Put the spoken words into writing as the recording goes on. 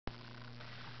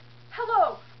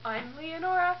Hello, I'm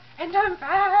Leonora, and I'm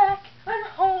back! I'm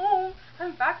home!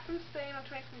 I'm back from Spain, which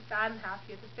makes me sad and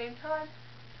happy at the same time.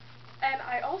 And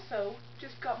I also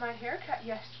just got my hair cut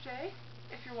yesterday.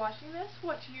 If you're watching this,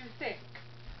 what do you think?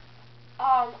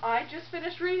 I just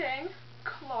finished reading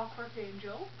Clockwork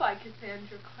Angel by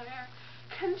Cassandra Clare,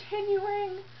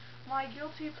 continuing my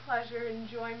guilty pleasure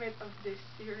enjoyment of this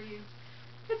series.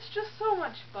 It's just so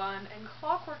much fun, and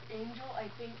Clockwork Angel,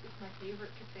 I think, is my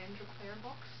favorite Cassandra Clare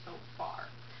book so far.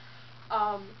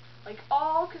 Like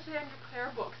all Cassandra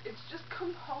Clare books, it's just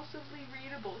compulsively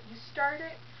readable. You start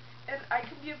it, and I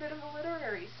can be a bit of a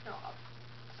literary snob.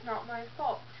 It's not my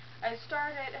fault. I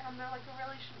start it, and I'm there like, I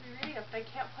really shouldn't be reading it, but I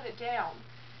can't put it down.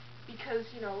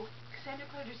 Because, you know, Cassandra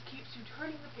Clare just keeps you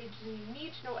turning the pages, and you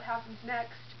need to know what happens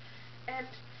next. And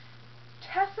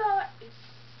TESSA is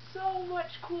so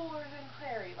much cooler than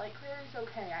Clare. Like, Clary's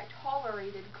okay. I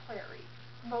tolerated Clare,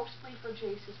 mostly for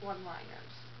Jace's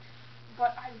one-liners.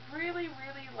 But I really,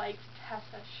 really liked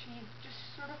TESSA. She just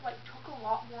sort of, like, took a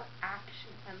lot more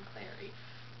action than Clare.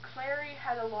 Clare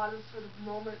had a lot of sort of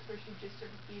moments where she'd just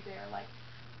sort of be there, like,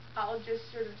 I'll just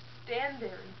sort of stand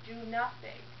there and do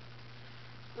nothing.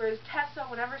 Whereas TESSA,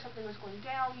 whenever something was going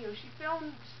down, you know, she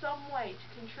found some way to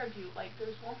contribute. Like,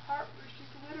 there's one part where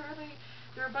she's literally,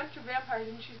 there are a bunch of vampires,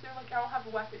 and she's there like, I don't have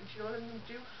a weapon. You know what I'm going to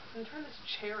do? I'm going to turn this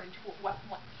chair into a weapon.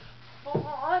 Like, full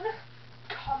on,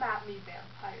 come at me,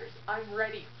 vampires. I'm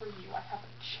ready for you. I have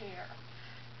a chair.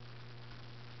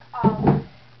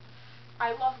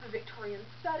 I love the Victorian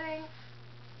setting.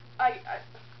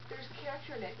 There's a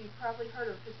character in it you've probably heard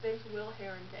of. His name's Will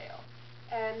Herondale.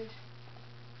 And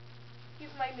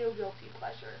he's my new guilty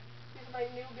pleasure. He's my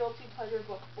new guilty pleasure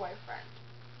book boyfriend.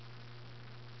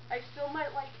 I still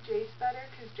might like Jace better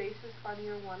because Jace has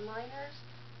funnier one-liners,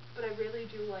 but I really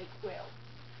do like Will.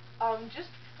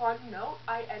 Just fun note,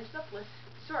 I ended up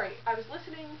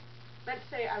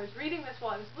I was reading this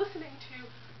while I was listening to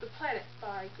The Planets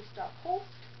by Gustav Holst,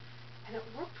 and it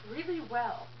worked really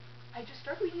well. I just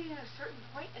started reading at a certain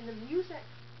point, and the music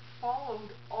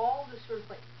followed all the sort of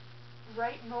like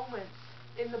right moments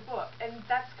in the book, and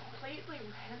that's completely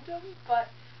random, but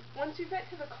once you get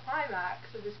to the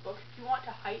climax of this book, if you want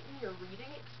to heighten your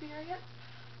reading experience,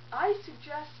 I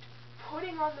suggest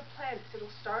putting on The Planets.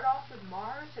 It'll start off with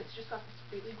Mars. It's just got this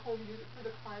really cool music for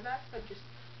the climax that just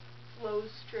flows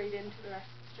straight into the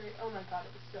rest of the story. Oh my god,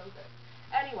 it was so good.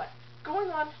 Anyway, going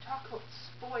on to talk about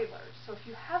spoilers. So if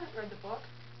you haven't read the book,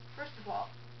 first of all,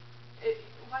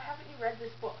 why haven't you read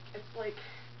this book? It's like,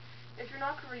 if you're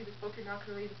not going to read this book, you're not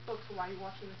going to read this book, so why are you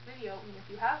watching this video? And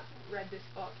if you haven't read this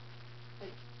book,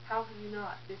 like, how have you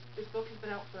not? This book has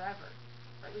been out forever,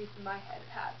 or at least in my head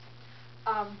it has.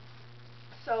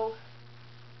 So,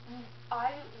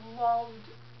 I loved,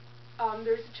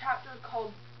 there's a chapter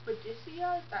called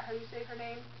Bodicea, is that how you say her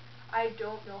name? I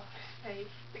don't know how to say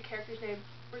the character's name,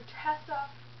 where TESSA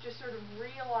just sort of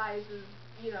realizes,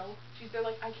 you know, she's there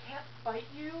like, I can't fight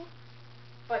you,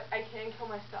 but I can kill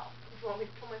myself. If you want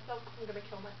me to kill myself, I'm going to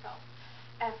kill myself.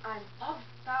 And I loved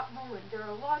that moment. There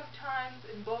are a lot of times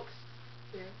in books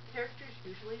where characters,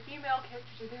 usually female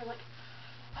characters, are there like,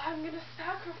 I'm going to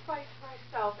sacrifice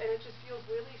myself, and it just feels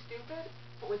really stupid.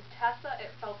 But with TESSA,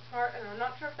 it felt smart, and I'm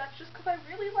not sure if that's just because I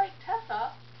really like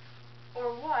TESSA,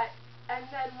 or what. And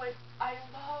then when I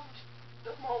loved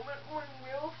the moment when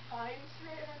Will finds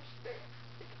her, and I'm just there,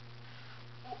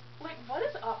 like, what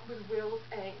is up with Will's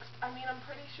angst? I mean, I'm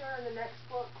pretty sure in the next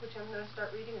book, which I'm going to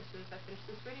start reading as soon as I finish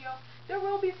this video, there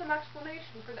will be some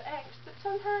explanation for the angst, but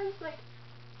sometimes, like,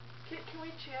 can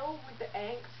we chill with the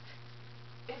angst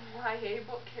in YA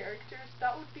book characters?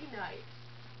 That would be nice.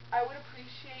 I would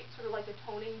appreciate sort of like a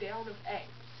toning down of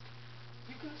angst.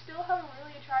 You can still have a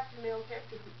really attractive male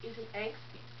character who isn't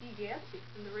angsty. See Yancey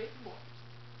from the Raven Boys.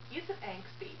 He isn't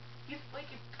angsty. He's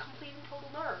like a complete and total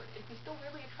nerd, and he's still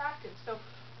really attractive. So,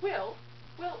 Will,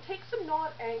 take some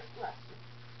non-angst lessons.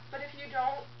 But if you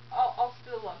don't, I'll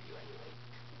still love you anyway.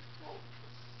 So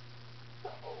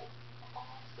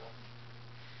awesome.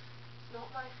 It's not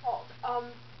my fault.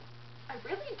 I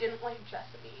really didn't like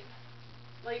Jessamine.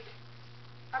 Like,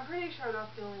 I'm pretty sure I'm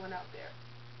not the only one out there.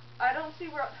 I don't see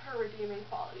what her redeeming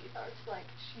qualities are. It's like,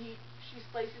 she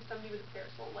slices somebody with a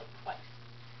parasol, like, twice.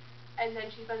 And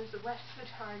then she spends the rest of the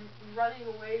time running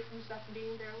away from stuff and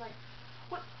being there like,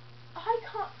 well,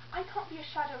 I can't be a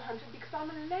shadow hunter because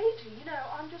I'm a lady, you know,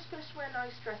 I'm just supposed to wear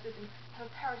nice dresses and have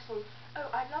a parasol.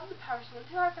 Oh, I love the parasol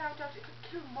until I found out it could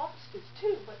kill monsters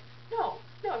too. Like, no,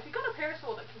 if you got a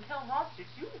parasol that can kill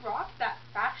monsters, you rock that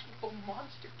fashionable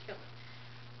monster killing.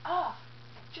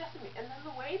 Jessamine, and then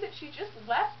the way that she just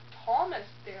left Thomas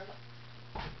there,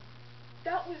 like,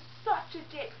 that was such a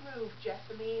dick move,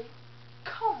 Jessamine.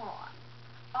 come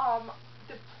on.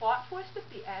 The plot twist at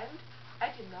the end, I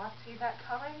did not see that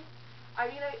coming. I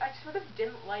mean, I sort of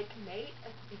didn't like Nate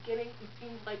at the beginning. He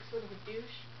seemed like sort of a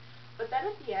douche. But then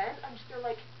at the end, I'm just there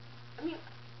like, I mean,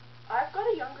 I've got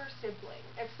a younger sibling.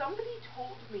 If somebody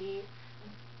told me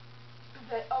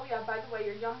that, oh yeah, by the way,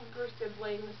 your younger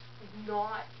sibling's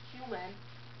not human,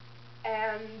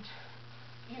 and,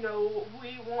 you know,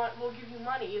 we'll give you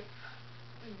money if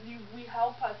we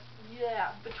help us,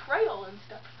 yeah, betrayal and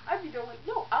stuff. I'd be there like,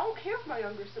 no, I don't care if my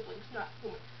younger sibling's not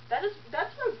human.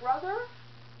 That's my brother.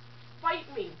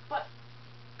 Fight me. But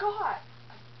God,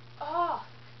 oh,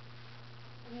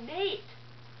 Nate,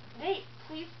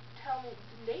 please tell me,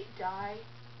 did Nate die?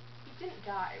 He didn't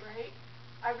die, right?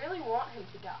 I really want him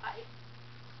to die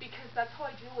because that's how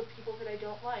I deal with people that I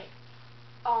don't like.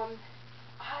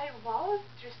 I love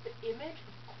just the image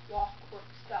of Clockwork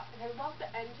stuff, and I love the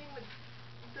ending with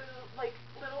the, like,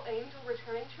 little angel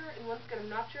returning to her, and once again, I'm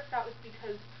not sure if that was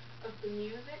because of the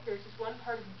music. There's this one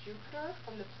part of Jupiter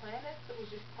from the planets that was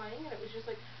just playing, and it was just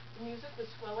like, the music was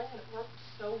swelling, and it worked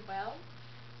so well,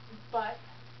 but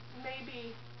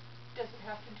maybe it doesn't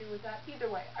have to do with that. Either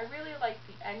way, I really like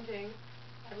the ending.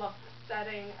 I love the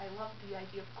setting. I love the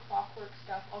idea of Clockwork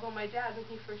stuff, although my dad, when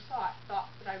he first saw it,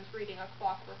 thought that I was reading a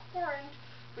Clockwork Orange,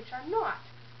 which I'm not,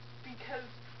 because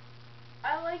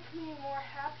I like me more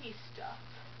happy stuff.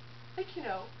 Like, you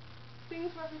know,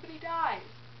 things where everybody dies.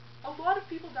 A lot of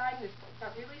people died in this book.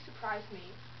 That really surprised me.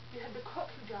 You had the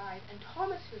cook who died, and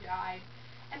Thomas who died,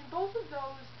 and both of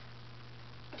those,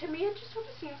 to me, it just sort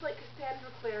of seems like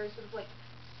Cassandra Clare is sort of like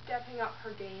stepping up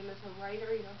her game as a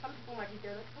writer. You know, some people might be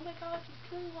there like, oh my god, she's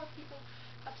killing more people.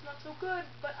 That's not so good.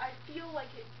 But I feel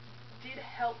like it did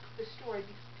help the story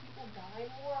because people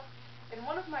die more. And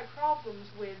one of my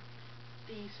problems with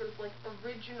the sort of like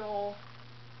original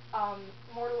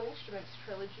Mortal Instruments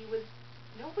trilogy was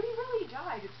nobody really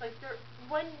died. It's like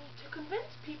to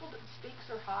convince people that the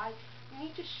stakes are high, you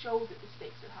need to show that the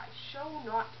stakes are high. Show,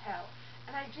 not tell.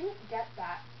 And I didn't get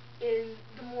that in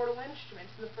the Mortal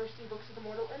Instruments, in the first 2 books of the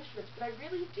Mortal Instruments, but I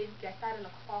really did get that in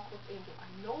A Clockwork Angel. I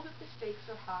know that the stakes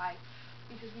are high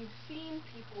because we've seen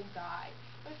people die.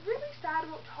 I was really sad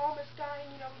about Thomas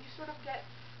dying. You know, you sort of get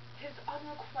his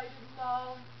unrequited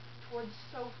love towards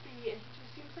Sophie, and he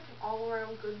just seems like an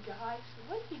all-around good guy. So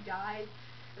when he died,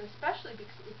 and especially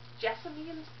because it was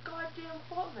Jessamine's goddamn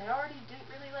fault, and I already didn't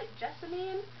really like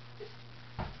Jessamine,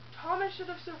 Thomas should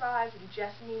have survived, and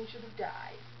Jessamine should have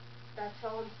died. That's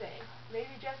all I'm saying.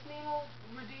 Maybe Jessamine will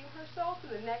redeem herself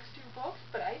in the next 2 books,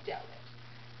 but I doubt it.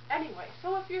 Anyway,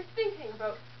 so if you're thinking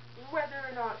about whether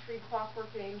or not to read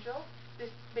Clockwork Angel,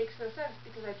 this makes no sense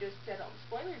because I just said all the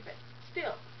spoilery bits.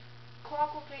 Still,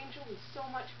 Clockwork Angel was so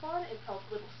much fun. It felt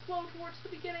a little slow towards the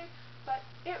beginning, but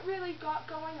it really got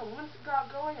going, and once it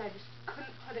got going, I just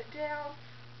couldn't put it down.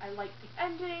 I liked the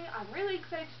ending. I'm really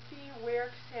excited to see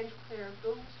where Cassandra Clare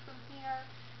goes from here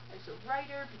as a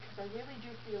writer, because I really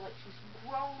do feel like she's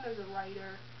grown as a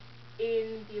writer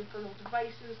in The Infernal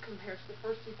Devices compared to the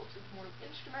first 2 books of Mortal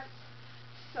Instruments.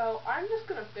 So I'm just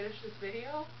going to finish this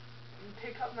video and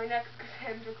pick up my next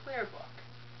Cassandra Clare book.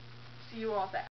 See you all then.